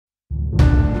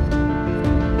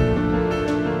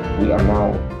We are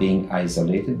now being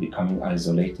isolated, becoming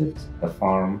isolated. The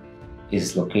farm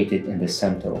is located in the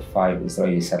center of 5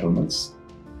 Israeli settlements.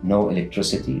 No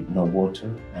electricity, no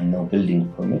water, and no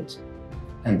building permit.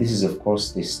 And this is, of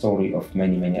course, the story of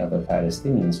many, many other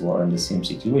Palestinians who are in the same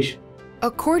situation.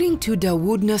 According to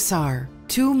Daoud Nassar,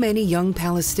 too many young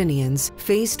Palestinians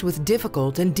faced with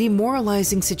difficult and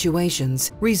demoralizing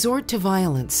situations resort to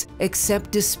violence,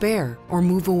 accept despair, or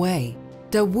move away.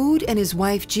 Daoud and his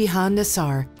wife Daoud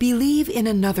Nassar believe in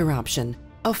another option,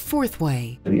 a fourth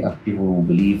way. We are people who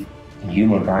believe in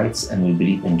human rights and we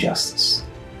believe in justice.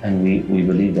 And we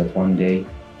believe that one day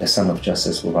the Son of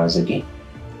Justice will rise again.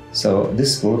 So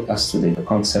this brought us to the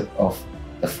concept of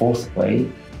the fourth way,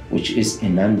 which is a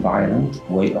non-violent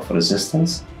way of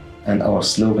resistance. And our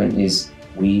slogan is,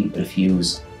 we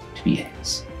refuse to be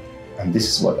enemies. And this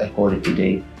is what I call it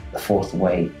today, the fourth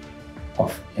way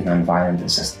of a non-violent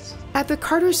resistance. At the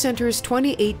Carter Center's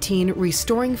 2018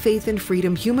 Restoring Faith and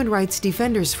Freedom Human Rights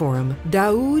Defenders Forum,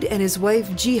 Daoud and his wife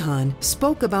Jihan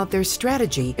spoke about their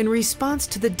strategy in response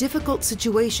to the difficult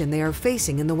situation they are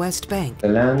facing in the West Bank. The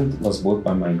land was bought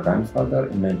by my grandfather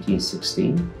in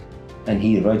 1916, and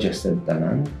he registered the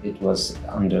land. It was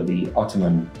under the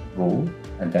Ottoman rule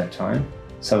at that time.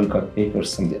 So we got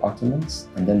papers from the Ottomans,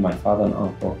 and then my father and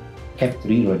uncle kept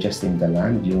re-registering the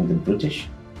land during the British,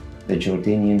 the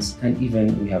Jordanians, and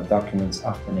even we have documents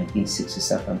after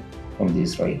 1967 from the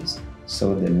Israelis.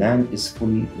 So the land is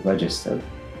fully registered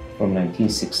from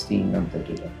 1916 until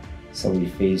today. So we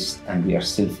faced, and we are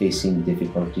still facing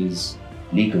difficulties,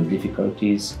 legal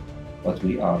difficulties, but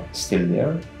we are still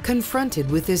there. Confronted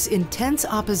with this intense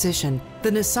opposition,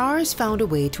 the Nassars found a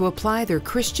way to apply their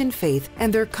Christian faith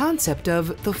and their concept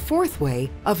of the fourth way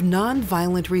of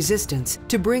non-violent resistance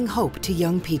to bring hope to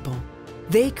young people.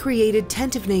 They created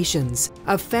Tent of Nations,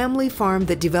 a family farm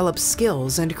that develops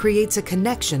skills and creates a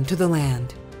connection to the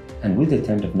land. And with the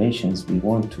Tent of Nations, we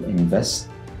want to invest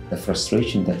the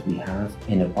frustration that we have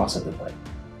in a positive way.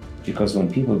 Because when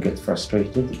people get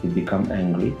frustrated, they become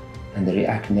angry and they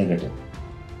react negative.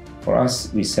 For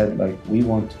us, we said, we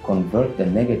want to convert the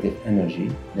negative energy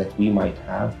that we might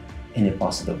have in a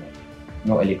positive way.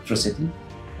 No electricity,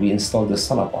 we installed the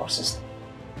solar power system.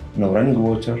 No running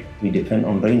water, we depend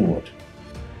on rainwater.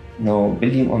 No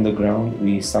building on the ground,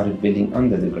 we started building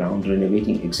under the ground,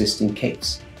 renovating existing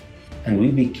caves. And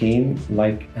we became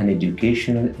like an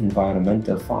educational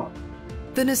environmental farm.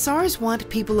 The Nassars want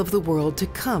people of the world to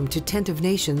come to Tent of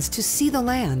Nations to see the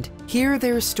land, hear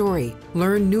their story,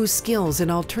 learn new skills in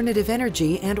alternative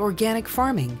energy and organic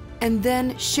farming, and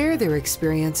then share their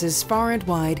experiences far and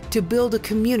wide to build a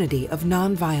community of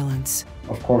nonviolence.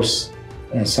 Of course,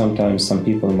 sometimes some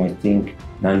people might think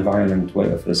nonviolent way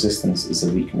of resistance is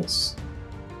a weakness.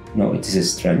 No, it is a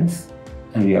strength,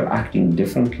 and we are acting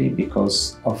differently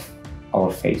because of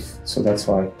our faith. So that's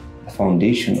why the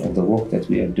foundation of the work that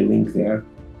we are doing there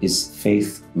is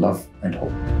faith, love, and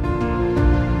hope.